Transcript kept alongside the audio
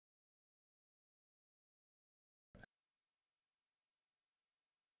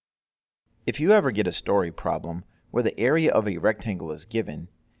If you ever get a story problem where the area of a rectangle is given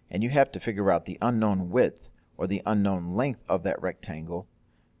and you have to figure out the unknown width or the unknown length of that rectangle,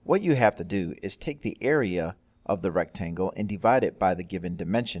 what you have to do is take the area of the rectangle and divide it by the given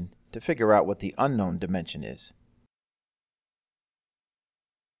dimension to figure out what the unknown dimension is.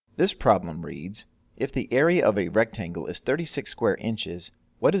 This problem reads, if the area of a rectangle is 36 square inches,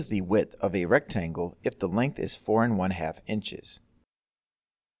 what is the width of a rectangle if the length is 4 1/2 inches?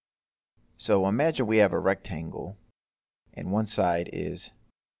 So imagine we have a rectangle and one side is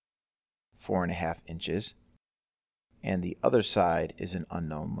 4 1/2 inches and the other side is an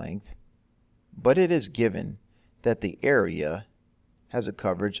unknown length, but it is given that the area has a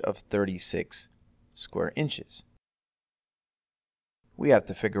coverage of 36 square inches. We have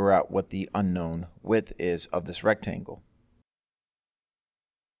to figure out what the unknown width is of this rectangle.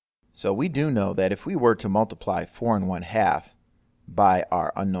 So we do know that if we were to multiply 4 1/2 by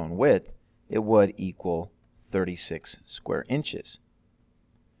our unknown width, it would equal 36 square inches.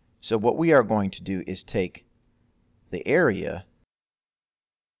 So what we are going to do is take the area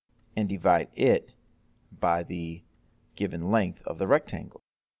and divide it by the given length of the rectangle.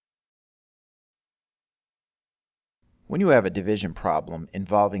 When you have a division problem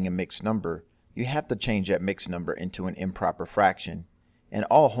involving a mixed number, you have to change that mixed number into an improper fraction, and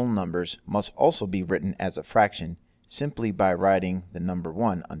all whole numbers must also be written as a fraction simply by writing the number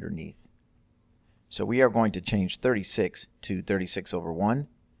 1 underneath. So we are going to change 36 to 36 over 1,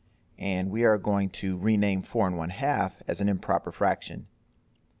 and we are going to rename 4 1/2 as an improper fraction.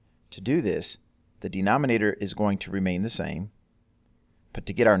 To do this, the denominator is going to remain the same, but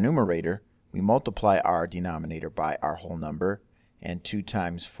to get our numerator, we multiply our denominator by our whole number, and 2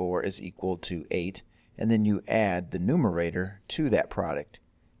 times 4 is equal to 8, and then you add the numerator to that product,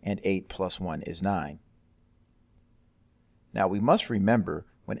 and 8 plus 1 is 9. Now we must remember,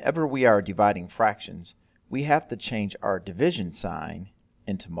 whenever we are dividing fractions, we have to change our division sign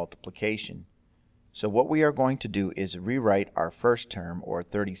into multiplication. So what we are going to do is rewrite our first term, or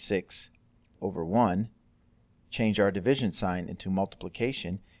 36 over 1, change our division sign into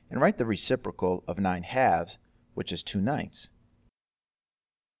multiplication, and write the reciprocal of 9/2, which is 2/9.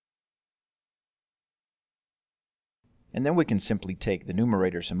 And then we can simply take the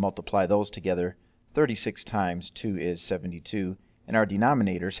numerators and multiply those together. 36 times 2 is 72, and our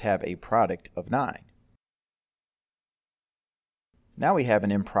denominators have a product of 9. Now we have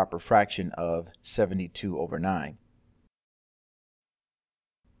an improper fraction of 72 over 9.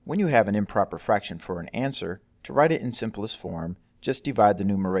 When you have an improper fraction for an answer, to write it in simplest form, just divide the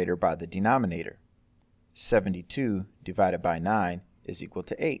numerator by the denominator. 72 divided by 9 is equal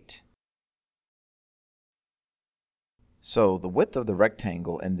to 8. So the width of the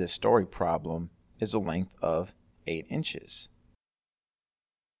rectangle in this story problem is a length of 8 inches.